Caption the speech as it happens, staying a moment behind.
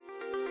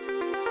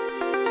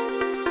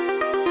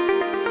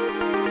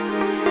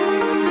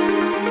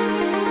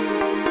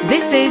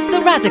This is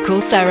The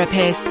Radical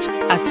Therapist,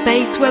 a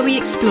space where we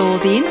explore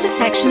the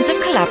intersections of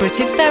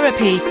collaborative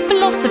therapy,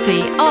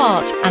 philosophy,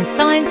 art, and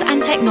science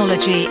and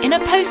technology in a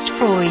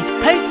post-Freud,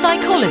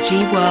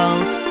 post-psychology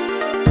world.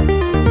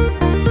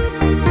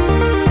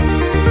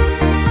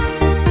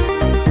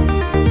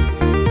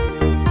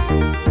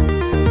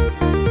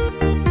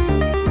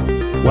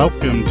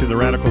 Welcome to The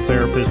Radical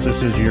Therapist.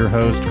 This is your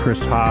host,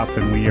 Chris Hoff,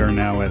 and we are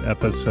now at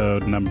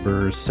episode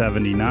number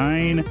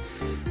 79.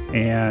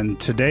 And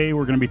today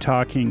we're going to be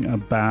talking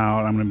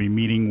about, I'm going to be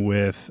meeting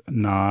with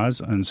Naz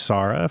and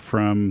Sara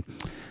from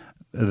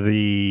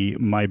the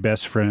My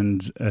Best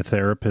Friend's a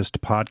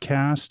Therapist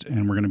podcast.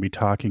 And we're going to be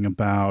talking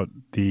about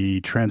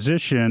the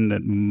transition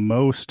that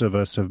most of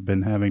us have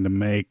been having to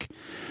make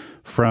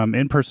from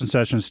in-person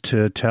sessions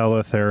to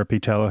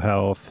teletherapy,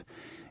 telehealth,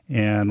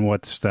 and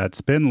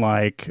that's been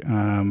like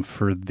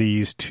for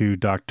these two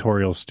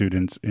doctoral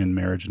students in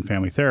marriage and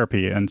family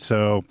therapy.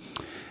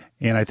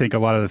 And I think a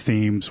lot of the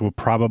themes will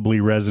probably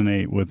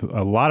resonate with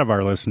a lot of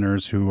our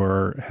listeners who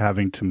are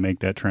having to make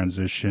that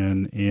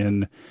transition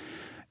in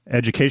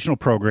educational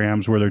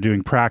programs where they're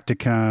doing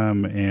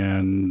practicum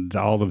and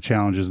all the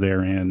challenges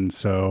therein.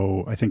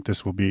 So I think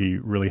this will be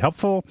really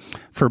helpful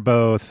for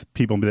both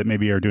people that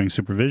maybe are doing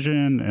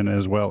supervision and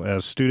as well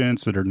as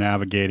students that are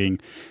navigating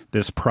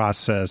this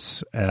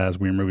process as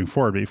we're moving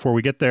forward. But before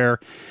we get there,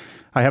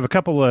 I have a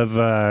couple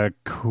of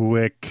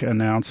quick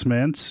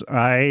announcements.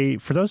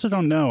 For those that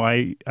don't know,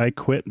 I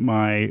quit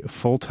my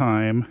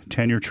full-time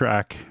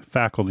tenure-track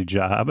faculty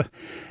job.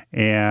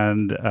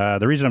 And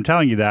the reason I'm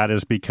telling you that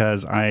is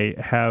because I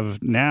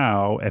have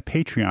now a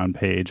Patreon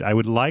page. I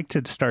would like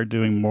to start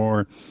doing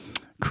more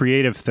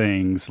creative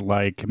things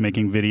like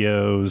making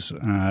videos,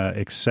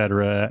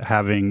 etc.,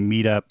 having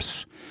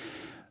meetups,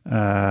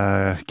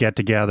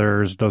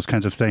 get-togethers, those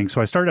kinds of things.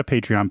 So I started a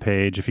Patreon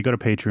page. If you go to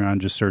Patreon,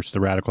 just search The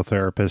Radical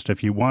Therapist.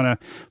 If you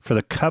want to, for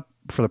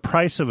the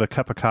price of a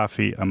cup of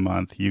coffee a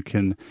month, you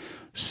can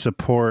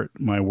support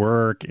my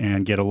work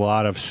and get a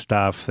lot of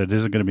stuff that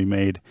isn't going to be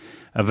made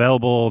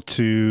available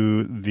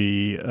to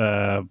the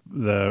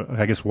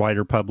I guess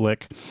wider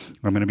public.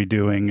 I'm going to be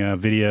doing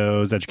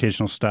videos,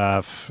 educational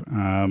stuff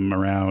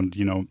around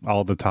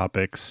all the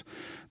topics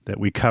that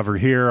we cover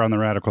here on The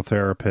Radical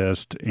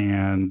Therapist,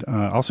 and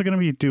also going to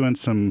be doing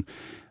some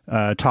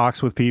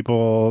talks with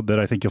people that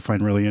I think you'll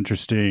find really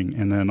interesting.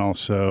 And then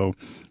also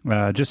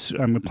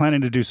I'm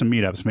planning to do some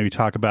meetups, maybe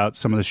talk about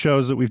some of the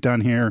shows that we've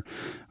done here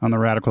on The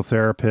Radical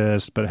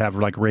Therapist, but have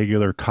like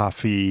regular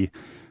coffee.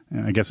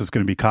 I guess it's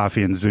going to be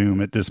coffee and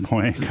Zoom at this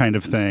point kind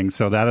of thing.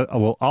 So that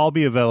will all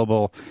be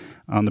available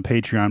on the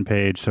Patreon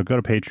page. So go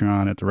to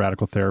Patreon at The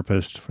Radical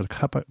Therapist for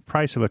the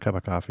price of a cup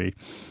of coffee.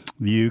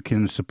 You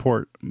can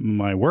support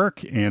my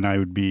work, and it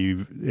would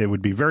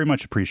be very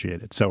much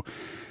appreciated. So,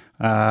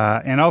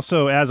 and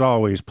also, as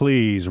always,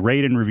 please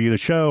rate and review the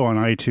show on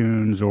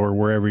iTunes or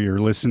wherever you're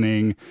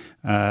listening.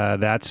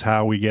 That's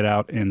how we get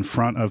out in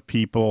front of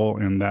people,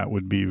 and that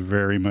would be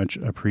very much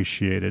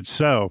appreciated.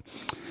 So,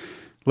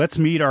 let's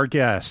meet our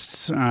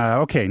guests.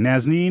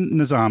 Nazneen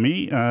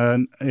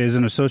Nizami is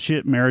an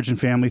associate marriage and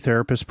family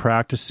therapist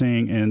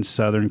practicing in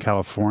Southern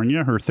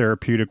California. Her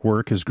therapeutic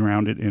work is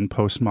grounded in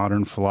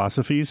postmodern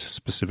philosophies,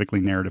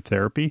 specifically narrative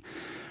therapy.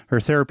 Her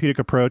therapeutic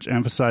approach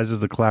emphasizes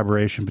the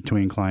collaboration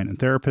between client and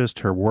therapist.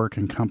 Her work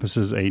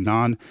encompasses a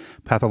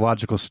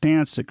non-pathological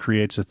stance that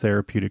creates a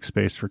therapeutic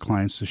space for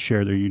clients to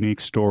share their unique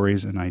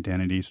stories and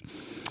identities.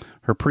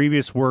 Her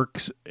previous work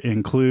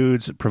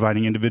includes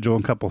providing individual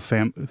and couple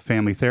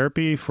family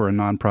therapy for a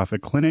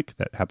nonprofit clinic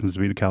that happens to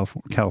be the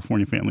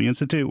California Family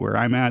Institute, where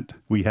I'm at.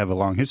 We have a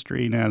long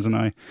history, Naz and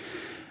I.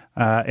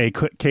 A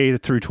K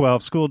through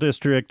 12 school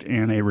district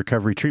and a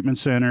recovery treatment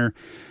center.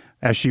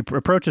 As she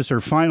approaches her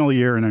final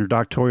year in her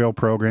doctoral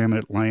program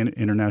at Lyon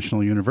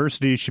International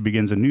University, she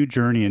begins a new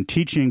journey in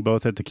teaching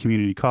both at the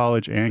community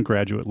college and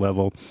graduate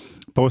level.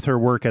 Both her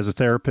work as a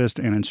therapist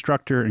and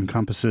instructor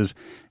encompasses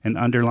an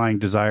underlying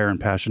desire and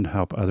passion to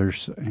help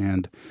others.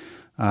 And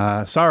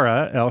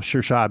Sara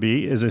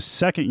Elshershaby is a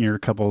second-year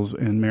couples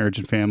and marriage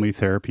and family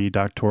therapy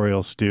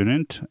doctoral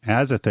student.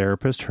 As a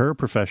therapist, her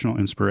professional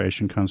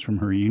inspiration comes from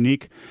her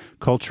unique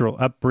cultural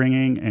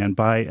upbringing and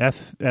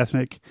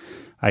bi-ethnic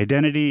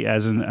identity.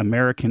 As an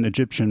American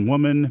Egyptian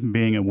woman,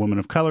 being a woman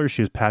of color,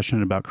 she is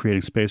passionate about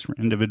creating space for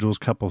individuals,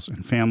 couples,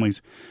 and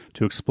families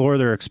to explore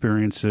their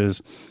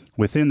experiences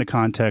within the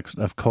context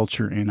of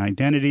culture and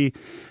identity.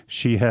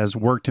 She has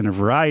worked in a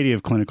variety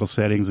of clinical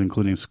settings,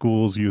 including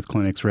schools, youth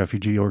clinics,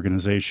 refugee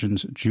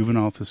organizations,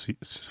 juvenile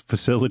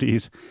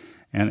facilities,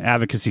 and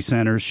advocacy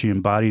centers. She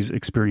embodies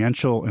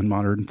experiential and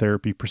modern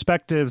therapy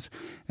perspectives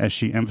as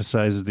she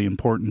emphasizes the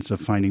importance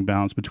of finding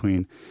balance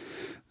between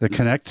the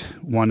connect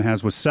one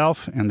has with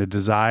self and the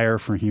desire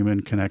for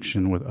human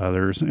connection with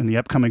others. In the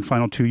upcoming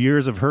final 2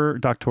 years of her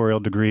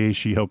doctoral degree,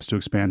 she hopes to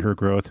expand her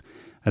growth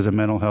as a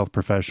mental health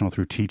professional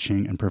through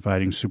teaching and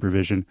providing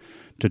supervision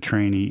to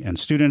trainee and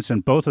students.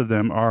 And both of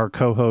them are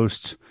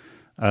co-hosts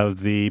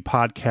of the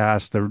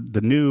podcast,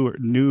 the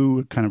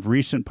new kind of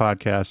recent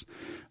podcast,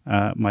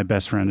 my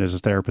best friend is a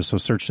therapist, so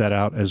search that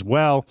out as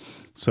well.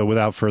 So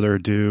without further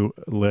ado,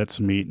 let's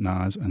meet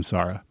Naz and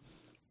Sara.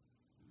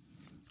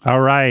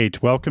 All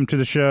right. Welcome to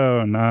the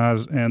show,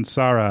 Naz and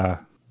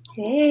Sara.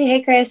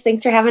 Hey, Chris.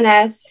 Thanks for having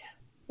us.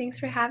 Thanks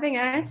for having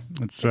us.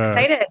 It's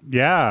excited.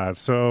 Yeah.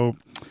 So,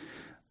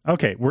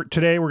 okay.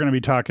 Today we're going to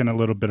be talking a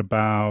little bit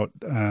about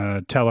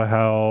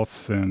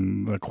telehealth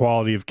and the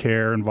quality of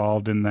care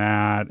involved in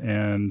that,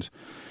 and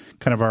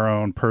kind of our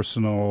own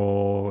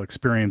personal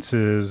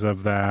experiences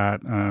of that.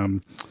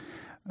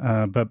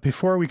 But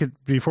before we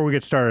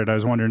get started, I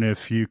was wondering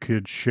if you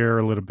could share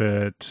a little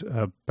bit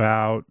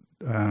about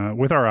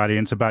with our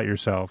audience about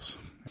yourselves.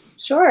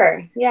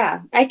 Sure.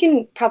 Yeah. I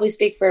can probably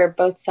speak for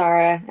both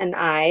Sara and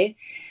I.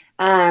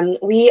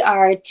 We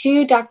are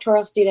two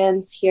doctoral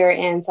students here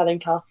in Southern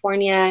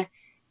California,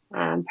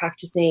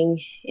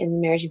 practicing in the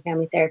marriage and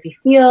family therapy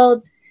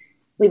field.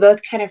 We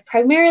both kind of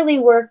primarily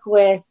work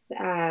with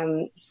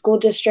school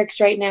districts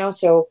right now,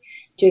 so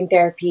doing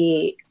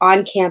therapy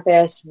on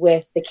campus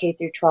with the K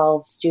through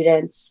 12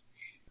 students.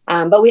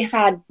 But we've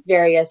had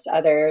various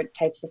other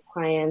types of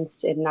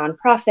clients in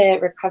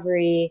nonprofit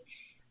recovery.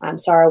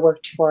 Sara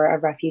worked for a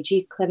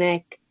refugee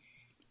clinic.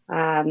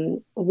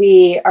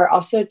 We are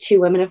also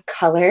two women of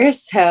color,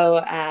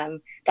 so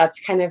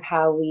that's kind of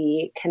how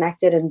we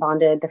connected and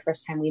bonded the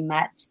first time we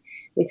met.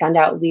 We found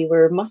out we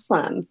were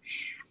Muslim,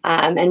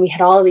 and we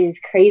had all these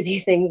crazy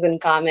things in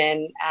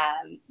common,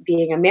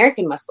 being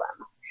American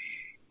Muslims.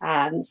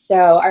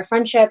 So our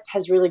friendship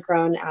has really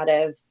grown out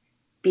of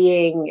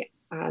being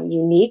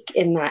unique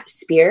in that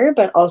sphere,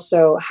 but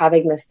also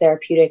having this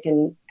therapeutic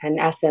and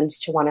essence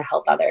to want to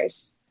help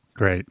others.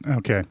 Great.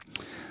 Okay.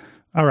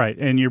 All right.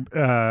 And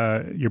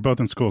you're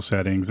both in school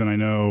settings, and I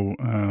know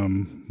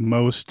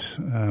most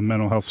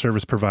mental health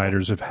service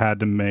providers have had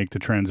to make the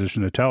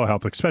transition to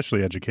telehealth,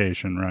 especially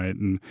education, right?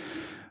 And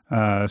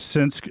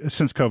since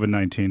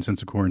COVID-19, since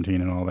the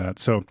quarantine and all that.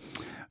 So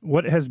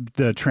what has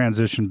the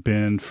transition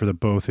been for the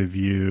both of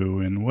you,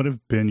 and what have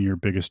been your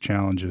biggest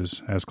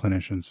challenges as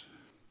clinicians?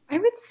 I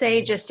would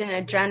say, just in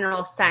a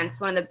general sense,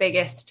 one of the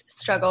biggest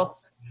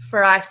struggles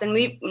for us, and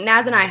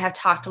Naz and I have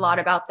talked a lot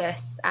about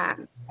this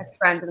as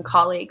friends and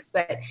colleagues,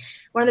 but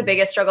one of the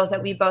biggest struggles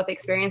that we both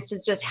experienced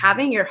is just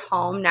having your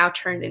home now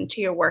turned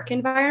into your work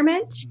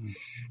environment. Mm-hmm.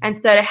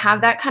 And so to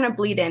have that kind of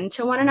bleed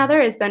into one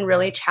another has been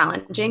really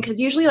challenging, because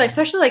usually,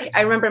 especially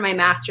I remember my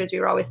master's, we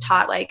were always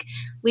taught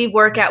leave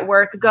work at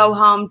work, go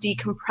home,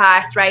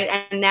 decompress, right?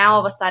 And now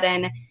all of a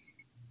sudden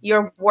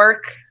your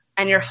work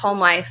and your home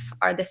life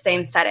are the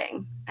same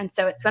setting. And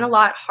so it's been a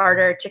lot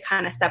harder to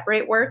kind of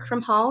separate work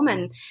from home,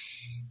 and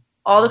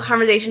all the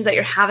conversations that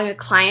you're having with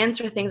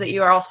clients are things that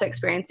you are also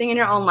experiencing in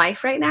your own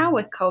life right now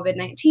with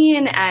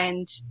COVID-19.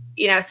 And,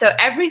 so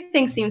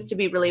everything seems to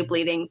be really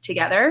bleeding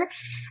together.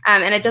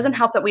 And it doesn't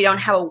help that we don't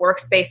have a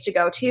workspace to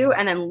go to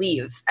and then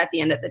leave at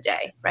the end of the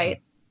day,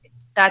 right?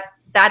 That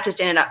just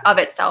in and of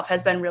itself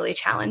has been really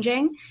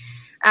challenging.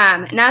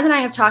 Naz and I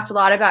have talked a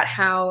lot about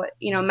how,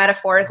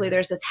 metaphorically,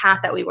 there's this hat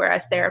that we wear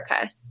as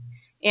therapists.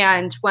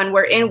 And when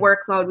we're in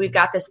work mode, we've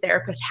got this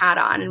therapist hat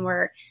on, and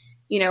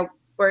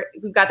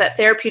we've got that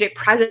therapeutic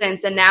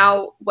presence. And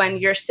now when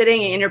you're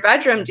sitting in your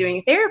bedroom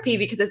doing therapy,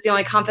 because it's the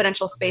only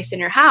confidential space in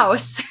your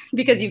house,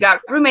 because you've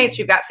got roommates,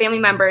 you've got family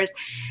members,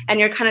 and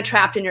you're kind of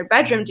trapped in your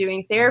bedroom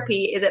doing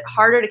therapy, is it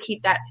harder to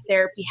keep that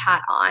therapy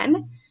hat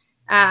on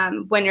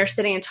when you're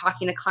sitting and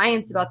talking to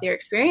clients about their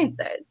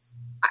experiences?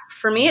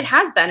 For me, it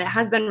has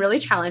been really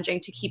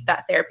challenging to keep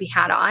that therapy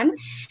hat on,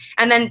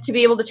 and then to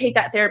be able to take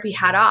that therapy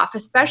hat off,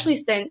 especially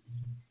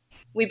since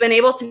we've been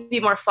able to be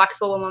more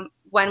flexible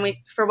when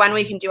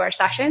we can do our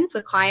sessions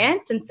with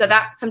clients. And so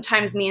that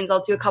sometimes means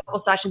I'll do a couple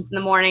sessions in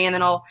the morning, and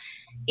then I'll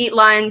eat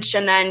lunch,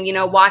 and then,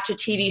 watch a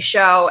TV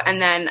show,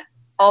 and then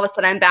all of a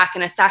sudden I'm back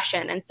in a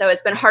session. And so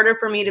it's been harder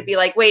for me to be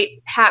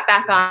wait, hat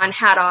back on,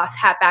 hat off,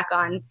 hat back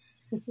on.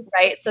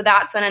 Right. So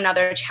that's been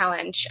another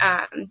challenge.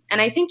 And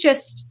I think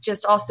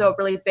just also a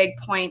really big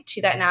point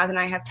too that Naz and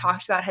I have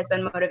talked about has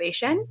been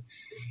motivation,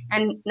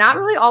 and not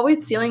really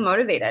always feeling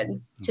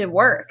motivated to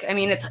work. I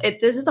mean,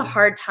 this is a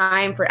hard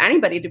time for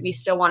anybody to be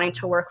still wanting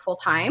to work full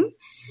time.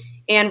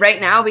 And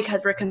right now,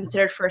 because we're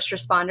considered first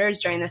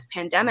responders during this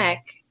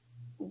pandemic,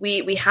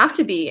 we have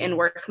to be in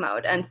work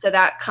mode. And so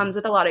that comes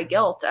with a lot of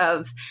guilt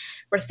of,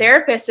 we're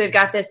therapists, so we've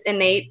got this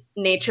innate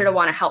nature to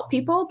want to help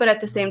people. But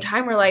at the same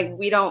time, we're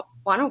we don't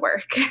want to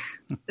work.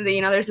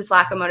 There's this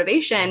lack of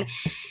motivation.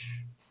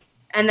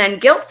 And then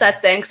guilt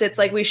sets in, because it's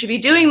we should be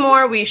doing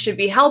more, we should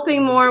be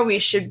helping more, we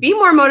should be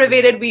more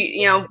motivated.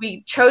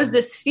 We chose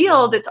this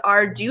field. It's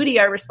our duty,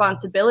 our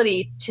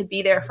responsibility to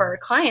be there for our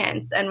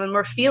clients. And when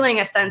we're feeling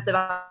a sense of,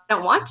 I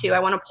don't want to, I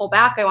want to pull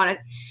back, I want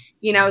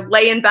to,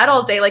 lay in bed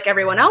all day like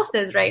everyone else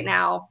is right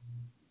now,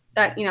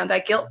 that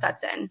guilt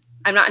sets in.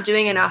 I'm not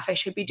doing enough. I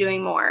should be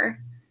doing more.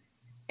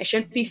 I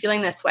shouldn't be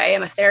feeling this way.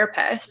 I'm a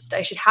therapist.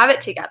 I should have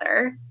it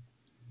together.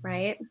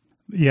 Right.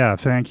 Yeah,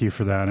 thank you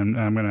for that. And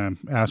I'm going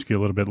to ask you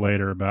a little bit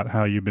later about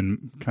how you've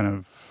been kind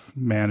of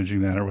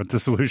managing that, or what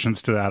the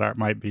solutions to that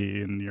might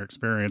be in your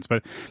experience.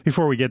 But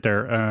before we get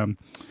there,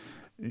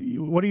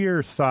 what are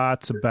your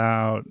thoughts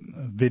about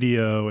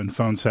video and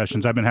phone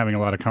sessions? I've been having a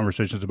lot of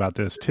conversations about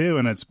this too,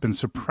 and it's been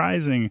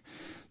surprising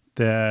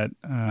that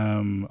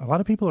a lot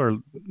of people are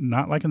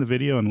not liking the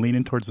video and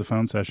leaning towards the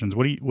phone sessions.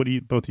 What do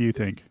you both of you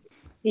think?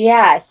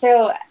 Yeah.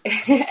 So,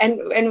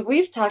 and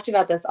we've talked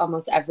about this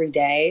almost every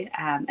day,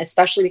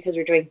 especially because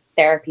we're doing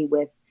therapy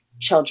with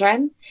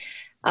children.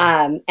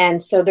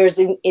 And so there's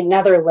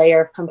another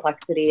layer of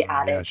complexity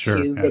added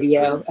to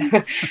video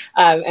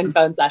and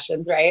phone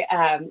sessions, right?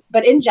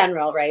 But in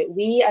general, right,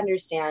 we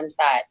understand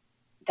that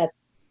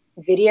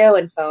video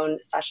and phone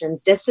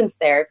sessions, distance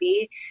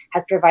therapy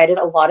has provided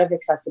a lot of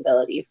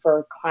accessibility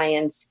for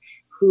clients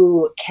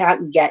who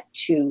can't get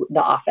to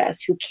the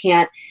office, who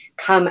can't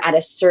come at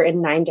a certain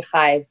 9 to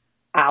 5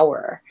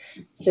 hour.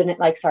 So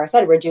like Sara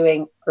said, we're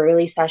doing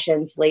early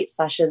sessions, late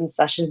sessions,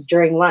 sessions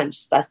during lunch,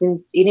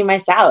 sessions eating my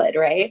salad,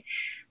 right?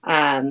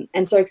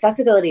 And so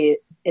accessibility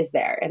is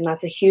there, and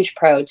that's a huge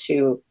pro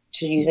to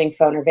using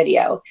phone or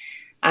video.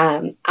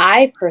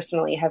 I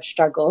personally have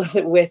struggled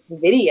with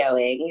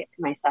videoing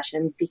my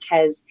sessions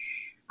because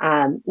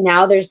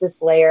now there's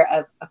this layer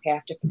of, okay, I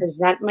have to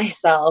present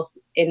myself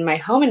in my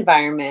home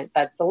environment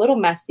that's a little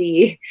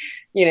messy.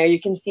 You know, you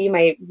can see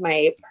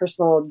my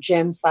personal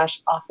gym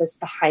 / office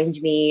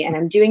behind me, and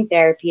I'm doing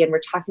therapy and we're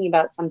talking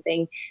about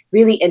something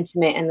really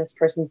intimate in this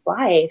person's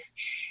life.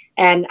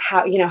 And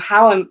how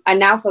I'm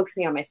now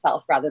focusing on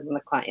myself rather than the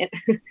client,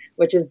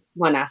 which is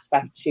one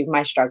aspect to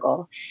my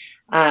struggle.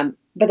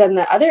 But then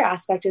the other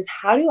aspect is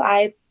how do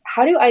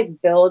I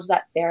build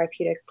that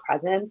therapeutic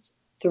presence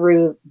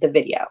through the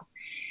video?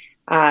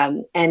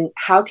 And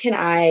how can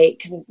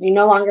because you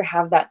no longer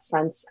have that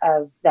sense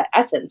of the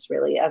essence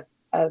really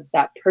of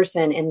that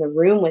person in the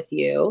room with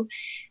you,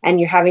 and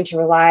you're having to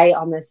rely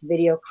on this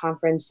video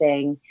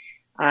conferencing,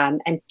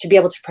 and to be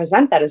able to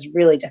present that is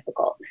really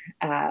difficult.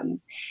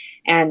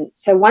 And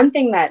so one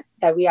thing that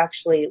we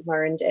actually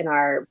learned in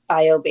our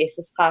bio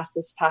basis class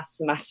this past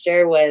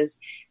semester was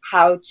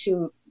how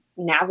to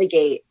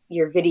navigate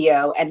your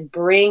video and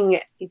bring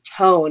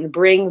tone,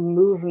 bring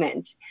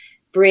movement,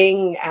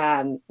 bring,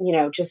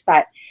 just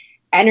that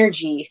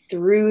energy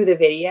through the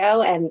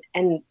video.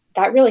 And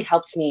that really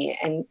helped me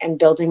and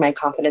building my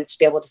confidence to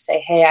be able to say,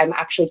 hey, I'm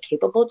actually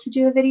capable to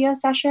do a video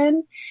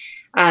session.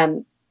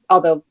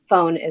 Although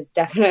phone is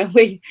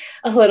definitely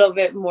a little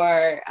bit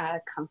more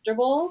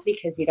comfortable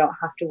because you don't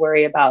have to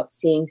worry about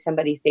seeing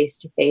somebody face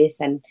to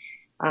face, and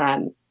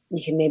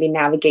you can maybe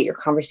navigate your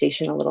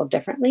conversation a little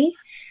differently.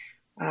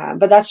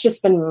 But that's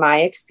just been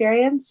my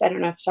experience. I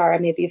don't know if Sara,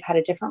 maybe you've had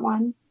a different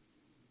one.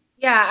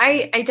 Yeah,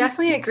 I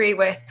definitely agree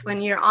with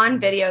when you're on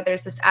video,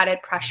 there's this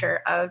added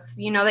pressure of,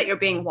 that you're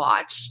being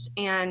watched,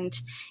 and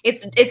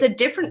it's a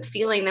different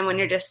feeling than when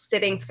you're just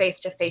sitting face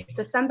to face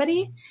with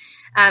somebody.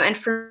 And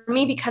for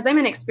me, because I'm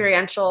an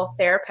experiential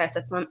therapist,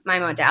 that's my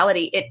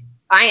modality,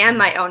 I am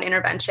my own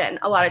intervention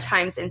a lot of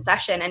times in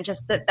session, and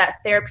just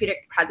that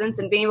therapeutic presence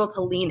and being able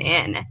to lean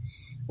in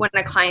when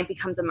a client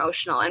becomes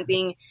emotional and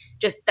being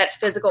just that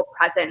physical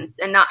presence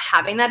and not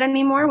having that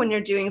anymore when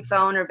you're doing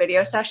phone or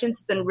video sessions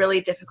has been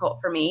really difficult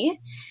for me.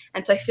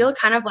 And so I feel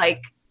kind of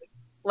like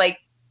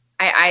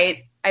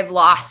I've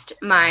lost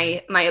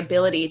my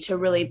ability to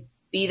really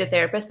be the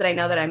therapist that I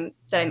know that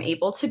I'm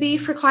able to be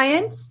for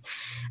clients.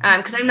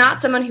 Because I'm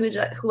not someone who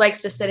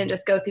likes to sit and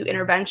just go through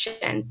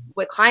interventions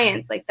with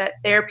clients. Like that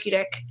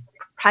therapeutic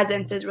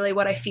presence is really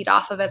what I feed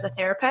off of as a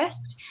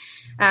therapist.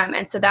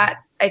 And so that,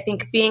 I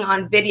think, being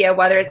on video,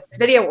 whether it's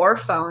video or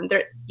phone,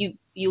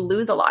 you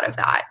lose a lot of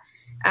that.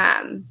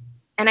 And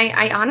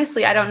I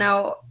honestly, I don't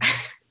know.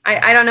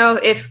 I don't know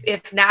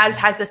if Naz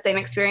has the same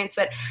experience,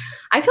 but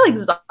I feel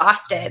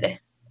exhausted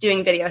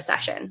doing video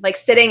session, like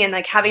sitting and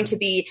like having to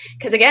be,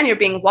 because again, you're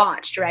being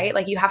watched, right?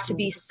 Like you have to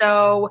be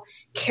so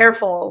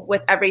careful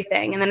with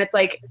everything. And then it's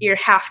like you're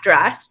half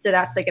dressed. So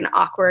that's like an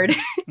awkward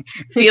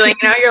feeling,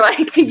 you're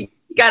like, you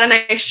got a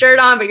nice shirt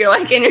on, but you're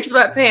like in your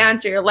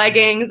sweatpants or your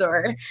leggings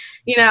or,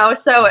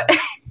 so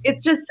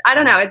it's just, I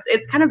don't know.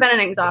 It's kind of been an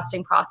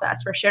exhausting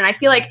process for sure. And I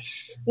feel like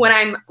when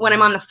I'm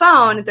on the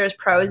phone, there's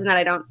pros in that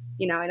I don't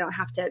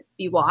have to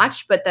be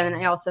watched, but then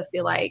I also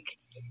feel like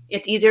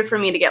it's easier for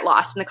me to get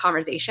lost in the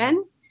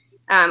conversation.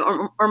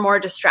 Or more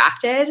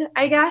distracted,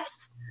 I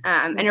guess.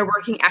 And you're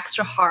working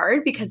extra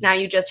hard because now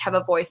you just have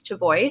a voice to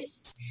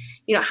voice.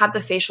 You don't have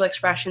the facial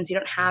expressions. You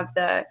don't have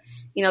the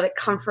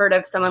comfort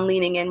of someone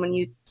leaning in when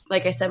you,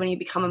 like I said, when you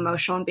become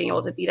emotional and being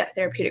able to be that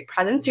therapeutic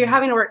presence. So you're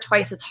having to work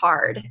twice as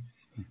hard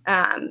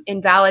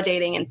in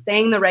validating and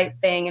saying the right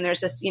thing. And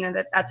there's this,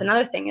 that's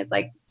another thing is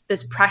like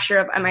this pressure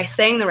of, am I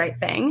saying the right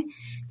thing?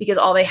 Because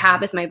all they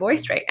have is my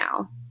voice right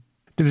now.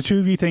 Do the two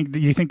of you think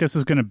this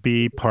is going to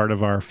be part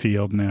of our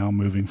field now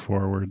moving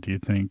forward? Do you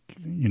think,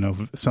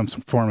 some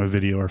form of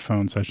video or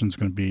phone session is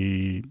going to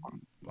be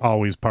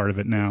always part of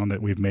it now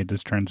that we've made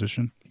this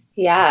transition?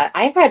 Yeah,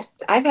 I've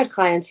had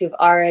clients who've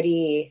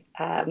already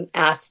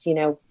asked,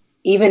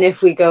 even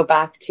if we go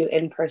back to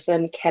in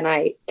person, can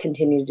I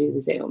continue to do the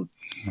Zoom?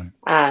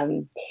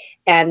 Right.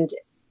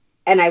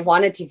 And I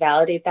wanted to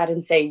validate that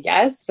and say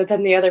yes, but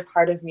then the other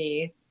part of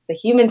me the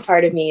human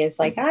part of me is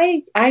like,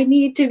 I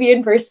need to be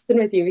in person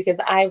with you because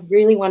I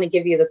really want to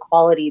give you the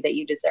quality that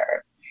you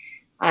deserve.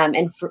 And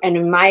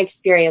in my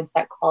experience,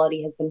 that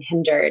quality has been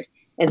hindered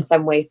in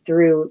some way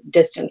through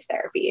distance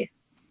therapy.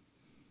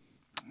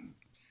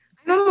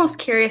 I'm almost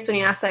curious when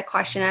you ask that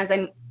question, as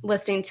I'm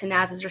listening to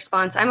Naz's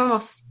response, I'm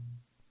almost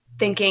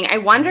thinking, I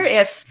wonder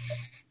if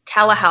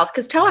telehealth,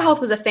 because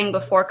telehealth was a thing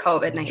before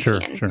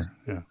COVID-19. Sure.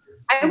 Yeah.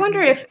 I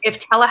wonder if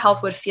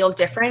telehealth would feel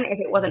different if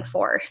it wasn't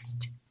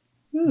forced.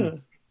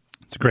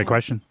 It's a great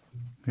question.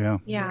 Yeah.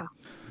 Yeah.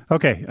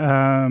 Okay.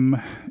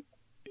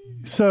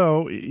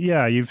 So,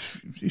 yeah,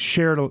 you've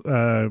shared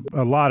a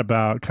lot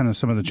about kind of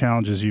some of the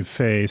challenges you've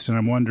faced, and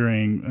I'm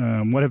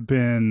wondering what have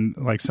been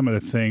like some of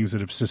the things that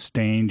have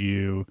sustained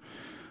you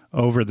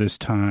over this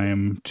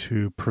time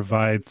to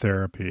provide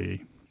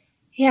therapy?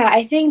 Yeah,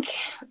 I think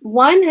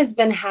one has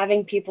been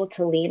having people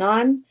to lean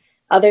on,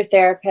 other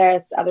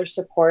therapists, other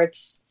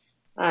supports,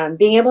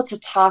 being able to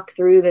talk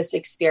through this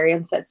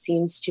experience that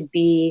seems to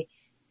be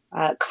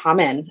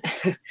common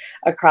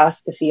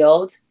across the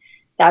field.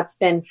 That's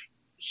been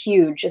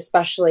huge,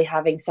 especially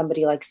having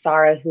somebody like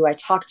Sara, who I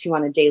talk to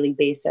on a daily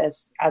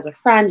basis as a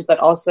friend, but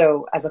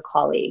also as a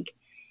colleague.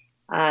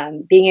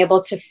 Being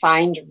able to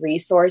find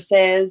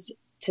resources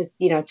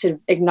to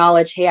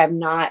acknowledge, hey, I'm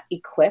not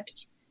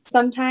equipped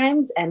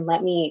sometimes, and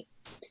let me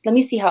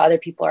see how other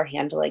people are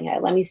handling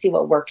it. Let me see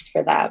what works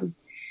for them.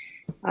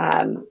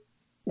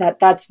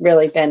 That's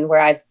really been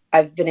where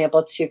I've been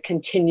able to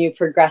continue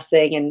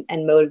progressing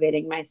and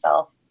motivating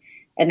myself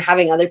and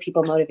having other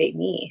people motivate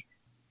me.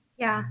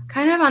 Yeah,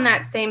 kind of on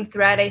that same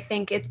thread, I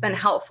think it's been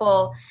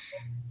helpful.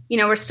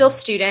 We're still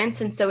students,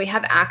 and so we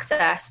have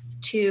access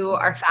to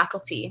our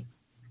faculty.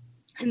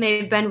 And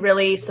they've been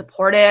really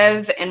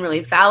supportive and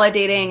really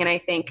validating. And I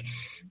think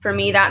for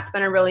me, that's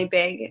been a really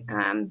big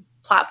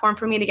platform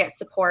for me to get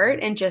support,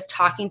 and just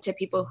talking to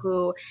people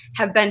who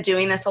have been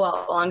doing this a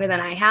lot longer than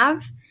I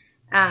have.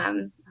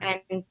 And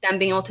them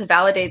being able to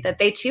validate that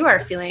they too are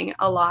feeling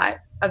a lot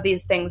of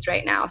these things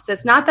right now. So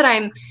it's not that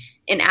I'm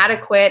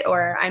inadequate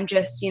or I'm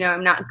just,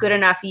 I'm not good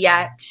enough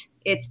yet.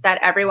 It's that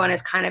everyone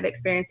is kind of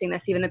experiencing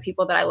this, even the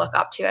people that I look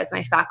up to as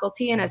my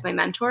faculty and as my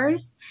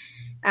mentors.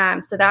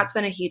 So that's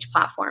been a huge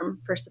platform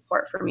for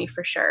support for me,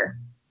 for sure.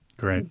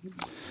 Great.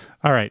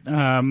 All right.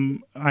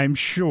 I'm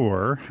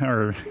sure,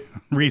 or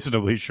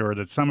reasonably sure,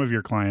 that some of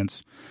your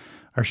clients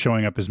are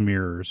showing up as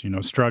mirrors,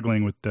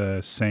 struggling with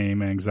the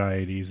same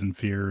anxieties and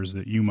fears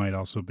that you might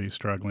also be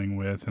struggling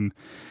with. And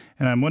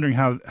I'm wondering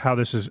how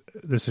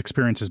this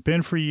experience has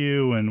been for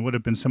you, and what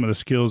have been some of the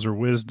skills or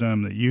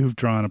wisdom that you've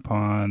drawn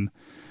upon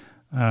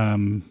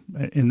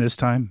in this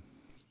time?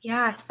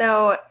 Yeah.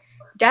 So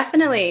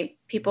definitely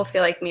people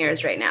feel like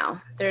mirrors right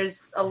now.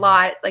 There's a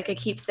lot, like I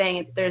keep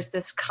saying, there's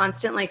this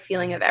constant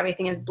feeling of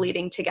everything is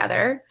bleeding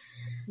together.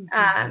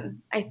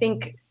 I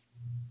think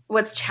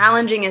what's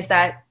challenging is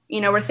that,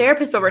 we're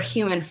therapists, but we're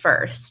human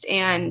first.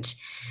 And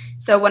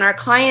so when our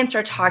clients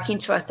are talking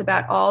to us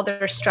about all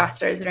their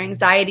stressors, their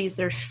anxieties,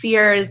 their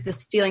fears,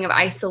 this feeling of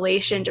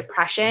isolation,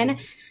 depression,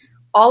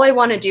 all I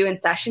want to do in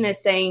session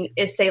is say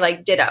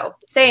like, ditto,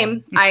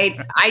 same.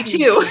 I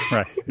too,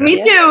 Right. Me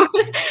too.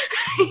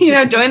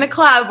 Join the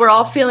club. We're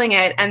all feeling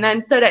it. And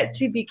then so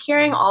to be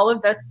carrying all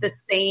of this, the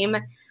same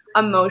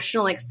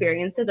emotional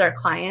experiences our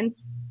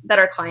clients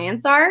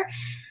are,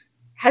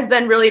 has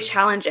been really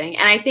challenging.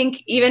 And I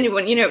think even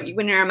when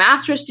you're a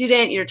master's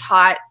student, you're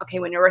taught, okay,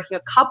 when you're working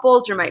with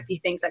couples, there might be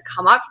things that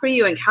come up for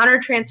you, and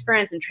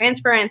countertransference and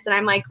transference. And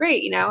I'm like,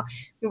 great,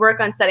 we work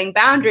on setting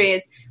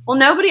boundaries. Well,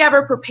 nobody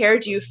ever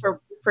prepared you for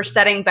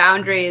setting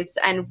boundaries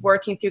and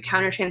working through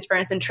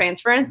countertransference and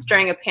transference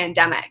during a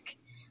pandemic,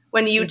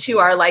 when you two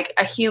are like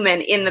a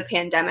human in the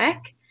pandemic.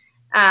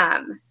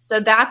 So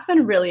that's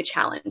been really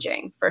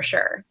challenging for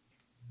sure.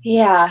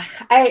 Yeah.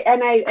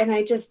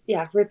 I just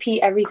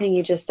repeat everything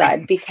you just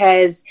said,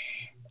 because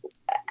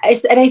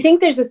I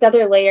think there's this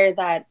other layer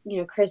that,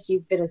 Chris,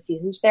 you've been a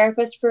seasoned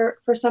therapist for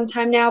some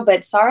time now,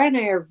 but Sara and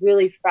I are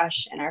really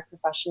fresh in our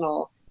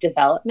professional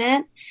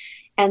development.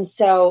 And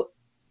so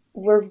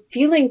we're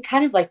feeling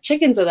kind of like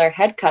chickens with our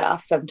head cut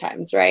off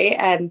sometimes, right?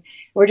 And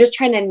we're just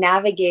trying to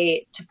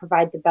navigate to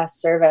provide the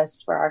best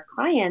service for our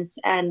clients.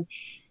 And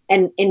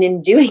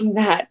in doing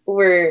that,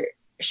 we're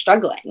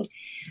struggling.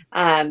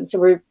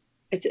 So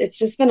it's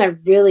just been a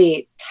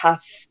really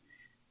tough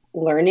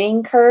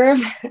learning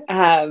curve,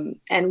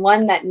 and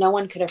one that no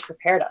one could have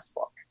prepared us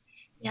for.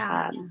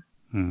 Yeah.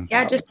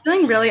 Just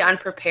feeling really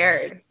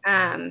unprepared.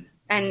 And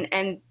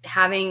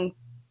having,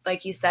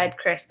 like you said,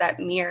 Chris, that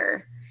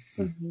mirror,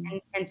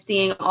 and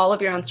seeing all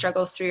of your own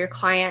struggles through your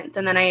clients.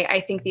 And then I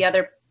think the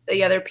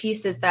other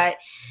piece is that,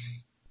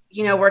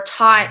 we're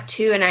taught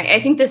too, and I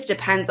think this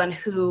depends on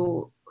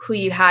who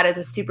you had as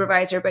a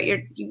supervisor, but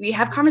we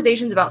have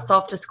conversations about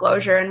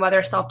self-disclosure and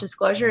whether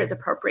self-disclosure is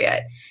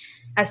appropriate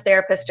as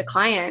therapists to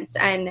clients.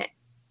 And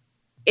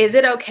is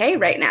it okay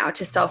right now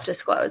to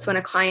self-disclose when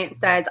a client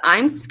says,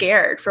 I'm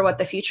scared for what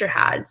the future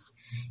has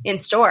in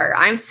store?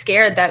 I'm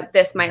scared that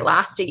this might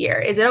last a year.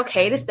 Is it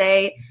okay to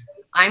say,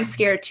 I'm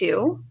scared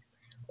too?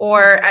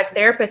 Or as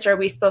therapists, are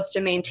we supposed to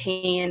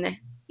maintain,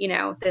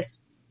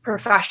 this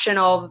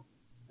professional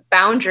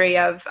boundary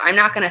of, I'm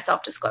not going to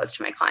self-disclose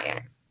to my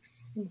clients?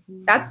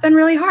 Mm-hmm. That's been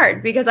really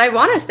hard because I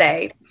want to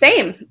say,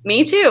 same,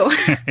 me too.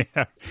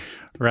 Yeah,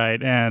 right.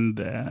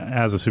 And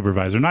as a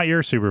supervisor, not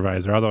your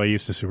supervisor, although I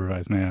used to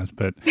supervise Naz,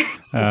 but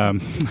I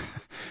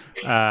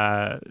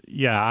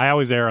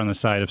always err on the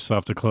side of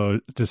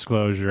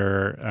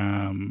self-disclosure,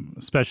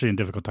 especially in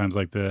difficult times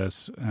like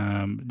this,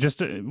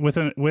 just with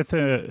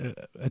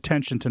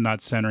attention to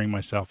not centering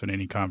myself in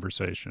any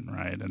conversation,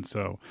 right? And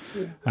so,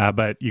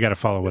 but you got to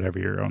follow whatever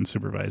your own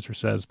supervisor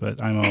says, but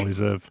I'm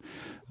always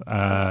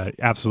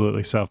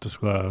absolutely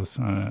self-disclose.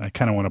 I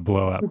kind of want to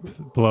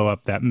blow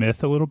up that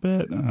myth a little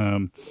bit,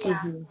 and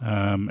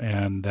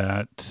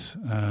that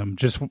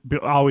just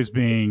always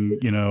being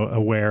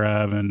aware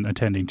of and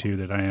attending to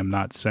that I am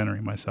not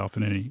centering myself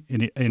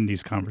in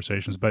these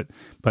conversations, but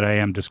I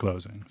am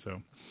disclosing.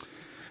 So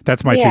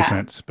that's my 2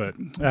 cents. But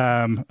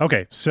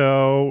okay,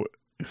 so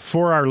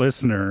for our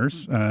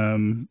listeners,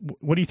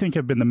 what do you think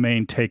have been the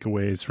main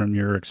takeaways from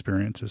your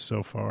experiences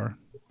so far?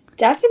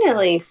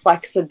 Definitely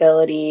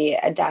flexibility,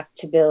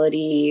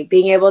 adaptability,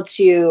 being able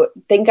to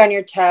think on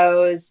your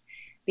toes,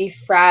 be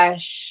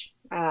fresh,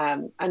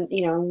 and,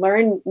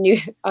 learn new.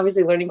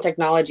 Obviously, learning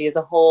technology is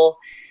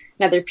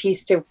another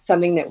piece to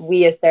something that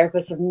we as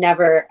therapists have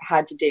never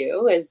had to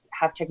do, is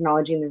have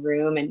technology in the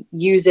room and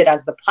use it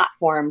as the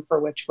platform for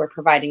which we're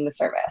providing the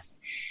service.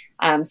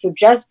 So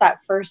just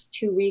that first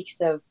 2 weeks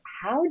of,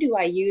 how do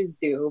I use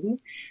Zoom?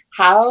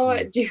 How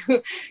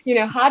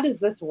does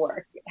this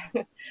work?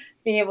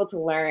 Being able to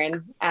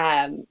learn.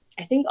 I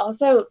think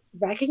also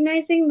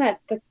recognizing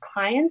that the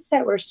clients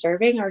that we're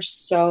serving are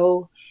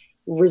so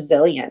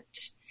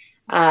resilient.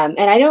 And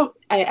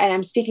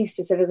I'm speaking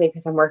specifically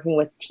because I'm working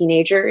with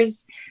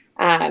teenagers.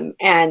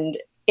 And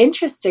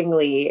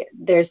interestingly,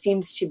 there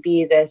seems to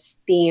be this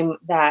theme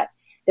that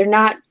they're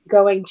not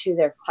going to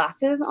their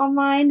classes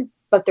online,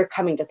 but they're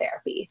coming to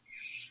therapy.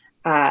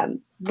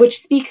 Which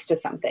speaks to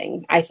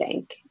something, I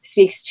think,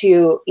 speaks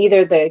to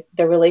either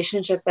the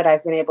relationship that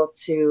I've been able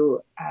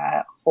to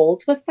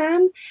hold with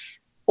them,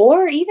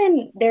 or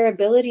even their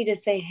ability to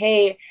say,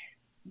 hey,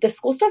 the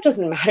school stuff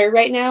doesn't matter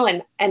right now,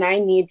 and I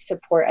need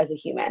support as a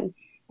human,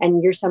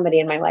 and you're somebody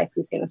in my life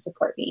who's going to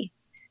support me.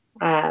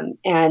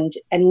 And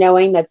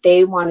knowing that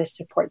they want to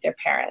support their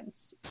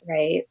parents,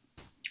 right?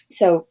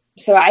 So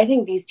I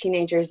think these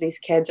teenagers, these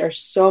kids are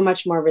so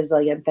much more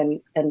resilient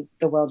than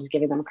the world is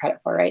giving them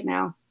credit for right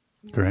now.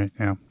 Great.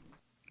 Yeah.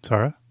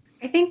 Sara?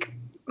 I think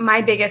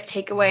my biggest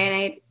takeaway,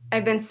 and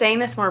I've been saying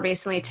this more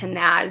recently to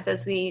Naz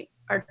as we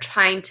are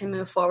trying to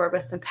move forward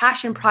with some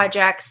passion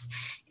projects,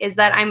 is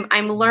that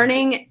I'm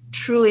learning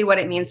truly what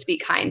it means to be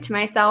kind to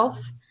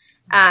myself.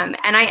 And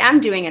I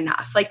am doing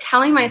enough, like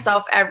telling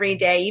myself every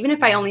day, even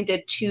if I only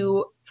did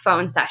 2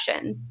 phone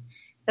sessions,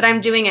 that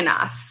I'm doing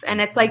enough.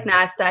 And it's like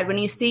Naz said, when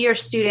you see your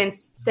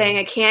students saying,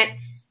 I can't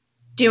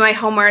do my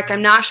homework,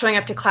 I'm not showing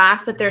up to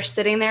class, but they're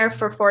sitting there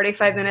for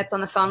 45 minutes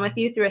on the phone with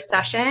you through a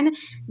session,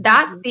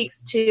 that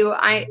speaks to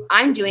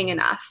I'm doing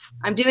enough.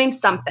 I'm doing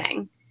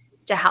something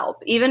to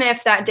help. Even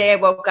if that day I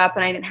woke up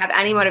and I didn't have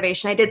any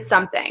motivation, I did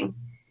something.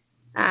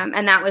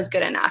 And that was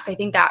good enough. I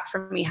think that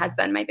for me has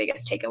been my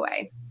biggest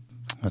takeaway.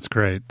 That's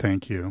great.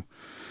 Thank you.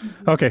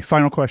 Okay,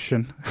 final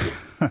question.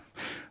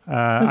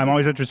 I'm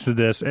always interested in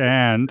this,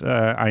 and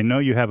I know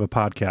you have a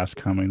podcast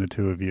coming, the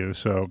two of you,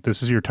 so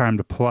this is your time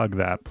to plug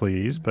that,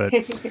 please. But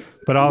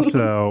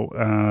also,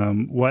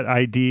 what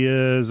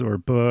ideas or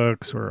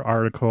books or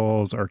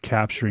articles are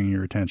capturing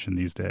your attention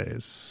these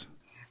days?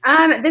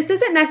 This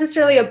isn't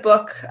necessarily a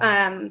book,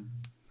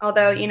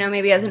 although,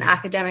 maybe as an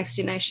academic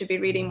student, I should be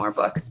reading more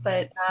books.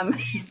 But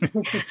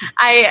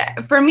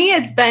for me,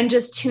 it's been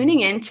just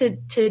tuning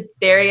into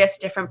various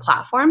different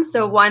platforms.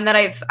 So one that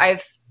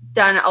I've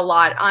done a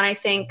lot on, I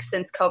think,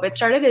 since COVID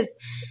started, is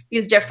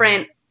these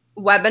different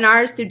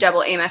webinars through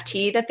Double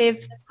AMFT that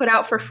they've put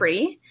out for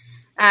free.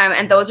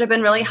 And those have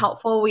been really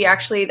helpful. We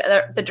actually,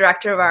 the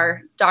director of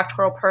our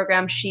doctoral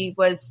program, she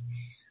was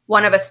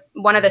one of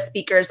the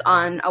speakers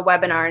on a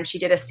webinar, and she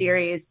did a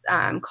series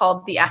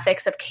called The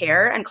Ethics of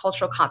Care and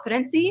Cultural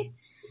Competency.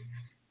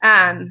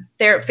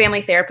 They're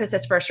family therapists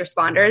as first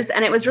responders.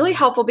 And it was really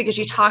helpful because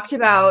you talked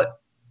about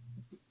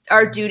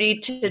our duty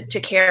to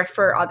care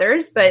for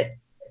others, but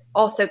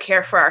also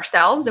care for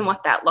ourselves and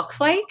what that looks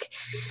like.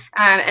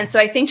 And so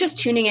I think just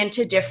tuning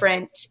into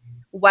different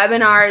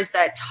webinars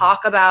that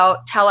talk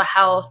about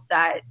telehealth,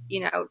 that,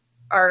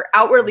 are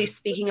outwardly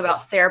speaking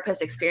about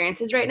therapist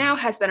experiences right now,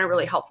 has been a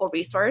really helpful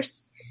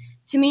resource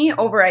to me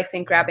over, I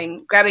think,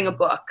 grabbing a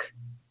book.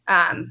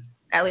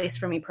 At least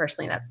for me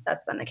personally,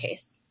 that's been the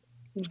case.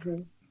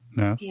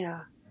 Mm-hmm.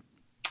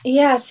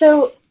 Yeah.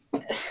 So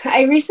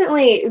I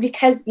recently,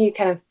 because you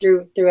kind of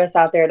threw us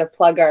out there to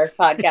plug our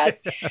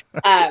podcast,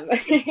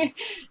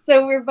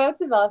 so we're both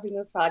developing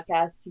this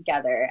podcast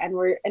together, and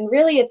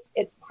really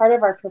it's part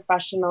of our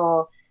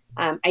professional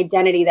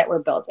identity that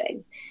we're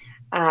building.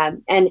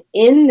 And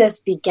in this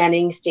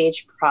beginning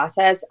stage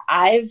process,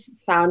 I've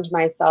found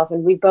myself,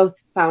 and we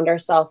both found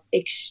ourselves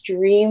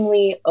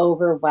extremely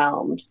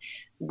overwhelmed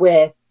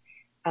with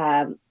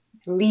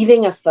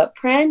leaving a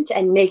footprint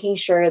and making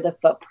sure the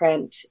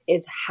footprint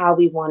is how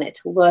we want it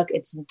to look.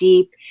 It's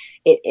deep.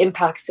 It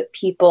impacts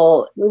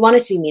people. We want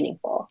it to be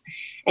meaningful.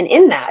 And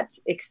in that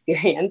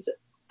experience,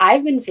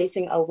 I've been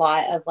facing a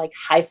lot of like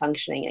high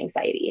functioning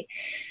anxiety.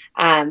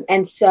 And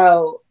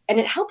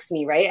it helps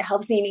me, right? It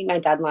helps me meet my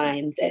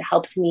deadlines. It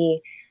helps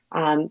me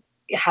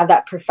have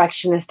that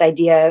perfectionist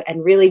idea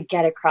and really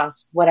get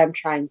across what I'm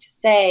trying to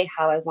say,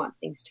 how I want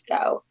things to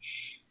go.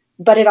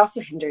 But it also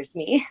hinders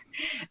me.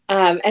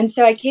 And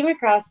so I came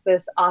across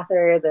this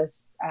author,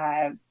 this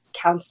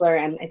counselor,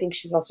 and I think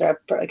she's also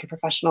a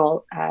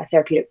professional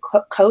therapeutic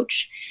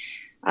coach.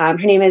 Her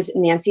name is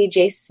Nancy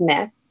J.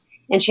 Smith,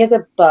 and she has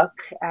a book.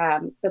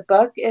 The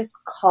book is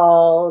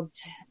called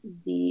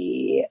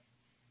The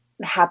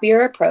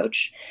Happier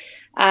Approach.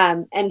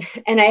 And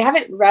I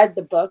haven't read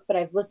the book, but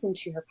I've listened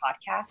to her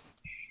podcasts.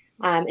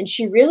 And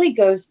she really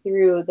goes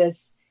through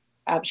this,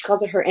 she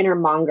calls it her inner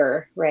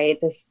monger, right?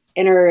 This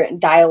inner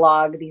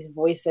dialogue, these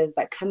voices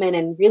that come in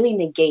and really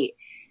negate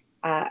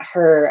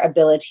her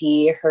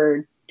ability,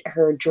 her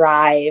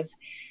drive.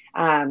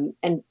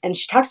 And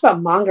she talks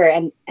about monger,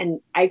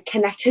 and I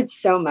connected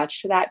so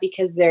much to that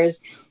because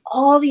there's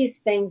all these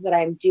things that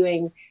I'm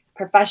doing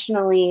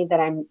professionally, that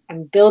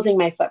I'm building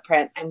my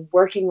footprint. I'm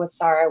working with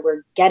Sara.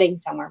 We're getting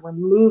somewhere. We're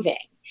moving.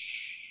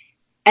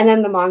 And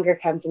then the monger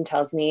comes and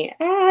tells me,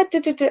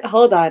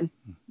 hold on,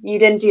 you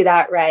didn't do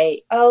that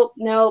right. Oh,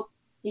 no,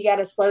 you got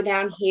to slow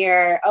down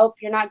here. Oh,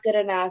 you're not good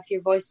enough.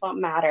 Your voice won't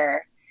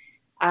matter.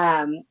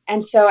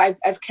 And so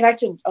I've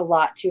connected a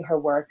lot to her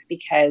work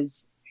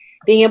because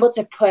being able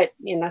to put,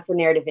 and that's the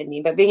narrative in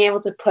me, but being able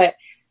to put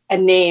a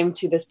name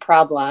to this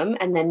problem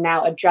and then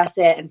now address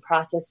it and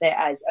process it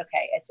as,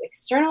 okay, it's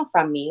external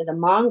from me. The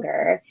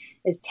monger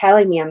is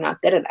telling me I'm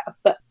not good enough,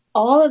 but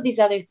all of these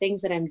other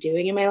things that I'm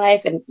doing in my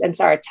life, and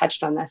Sara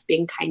touched on this,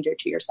 being kinder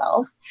to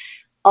yourself,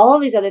 all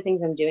of these other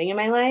things I'm doing in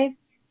my life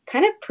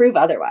kind of prove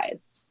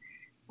otherwise.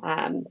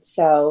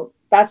 So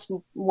that's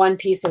one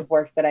piece of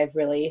work that I've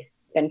really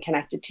been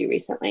connected to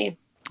recently.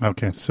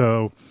 Okay,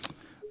 so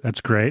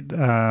that's great.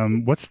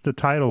 What's the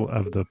title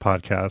of the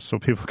podcast so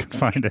people can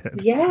find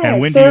it? Yeah.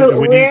 And when do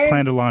you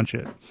plan to launch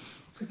it?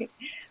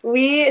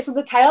 So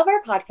the title of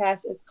our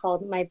podcast is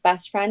called My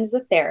Best Friend is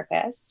a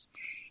Therapist.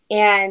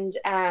 And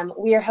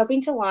we are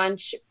hoping to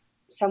launch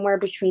somewhere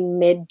between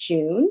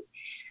mid-June.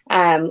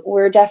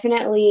 We've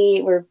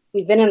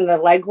been in the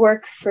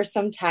legwork for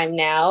some time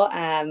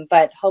now,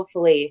 but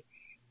hopefully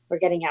we're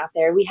getting out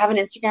there. We have an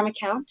Instagram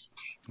account,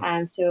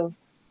 so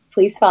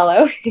please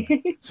follow.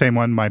 Same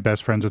one, My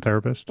Best Friend's a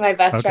Therapist? My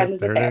Best Friend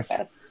is a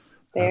Therapist.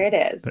 There it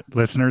is.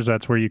 Listeners,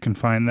 that's where you can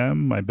find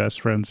them. My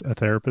Best Friend's a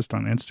Therapist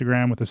on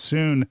Instagram with a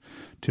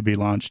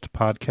soon-to-be-launched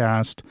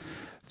podcast.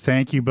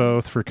 Thank you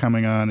both for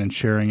coming on and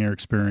sharing your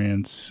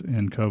experience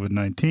in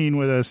COVID-19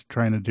 with us,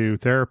 trying to do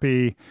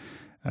therapy.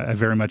 I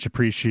very much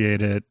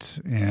appreciate it.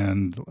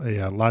 And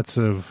lots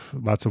of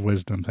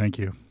wisdom. Thank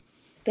you.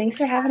 Thanks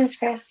for having us,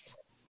 Chris.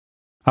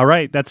 All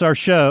right. That's our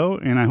show.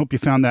 And I hope you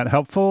found that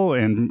helpful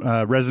and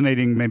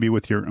resonating maybe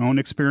with your own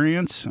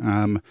experience.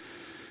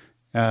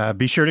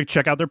 Be sure to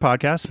check out their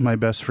podcast, My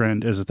Best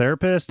Friend is a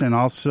Therapist, and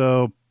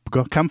also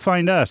come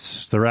find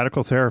us, The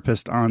Radical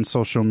Therapist, on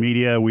social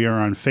media. We are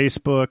on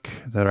Facebook,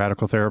 The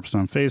Radical Therapist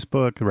on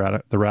Facebook,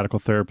 The Radical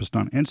Therapist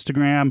on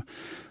Instagram,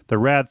 The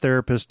Rad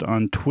Therapist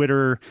on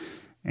Twitter,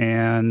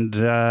 and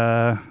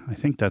I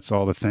think that's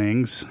all the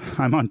things.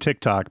 I'm on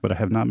TikTok, but I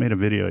have not made a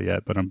video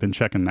yet, but I've been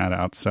checking that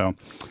out. So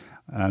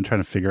I'm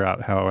trying to figure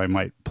out how I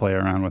might play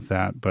around with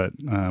that. But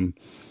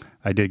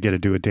I did get to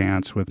do a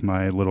dance with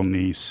my little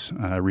niece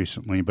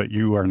recently, but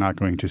you are not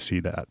going to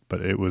see that,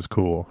 but it was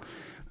cool.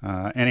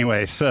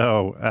 Anyway,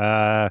 so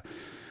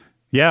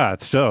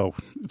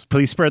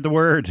please spread the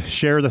word.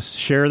 Share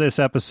this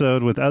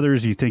episode with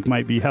others you think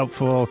might be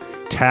helpful.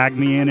 Tag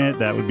me in it.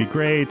 That would be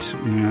great.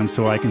 And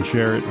so I can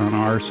share it on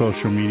our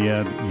social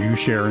media, you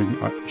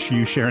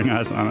sharing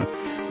us on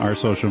our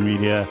social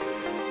media.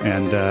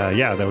 And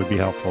that would be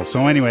helpful.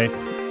 So anyway,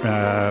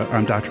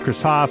 I'm Dr.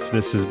 Chris Hoff.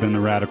 This has been The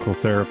Radical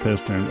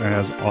Therapist. And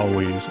as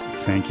always,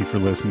 thank you for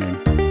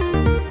listening.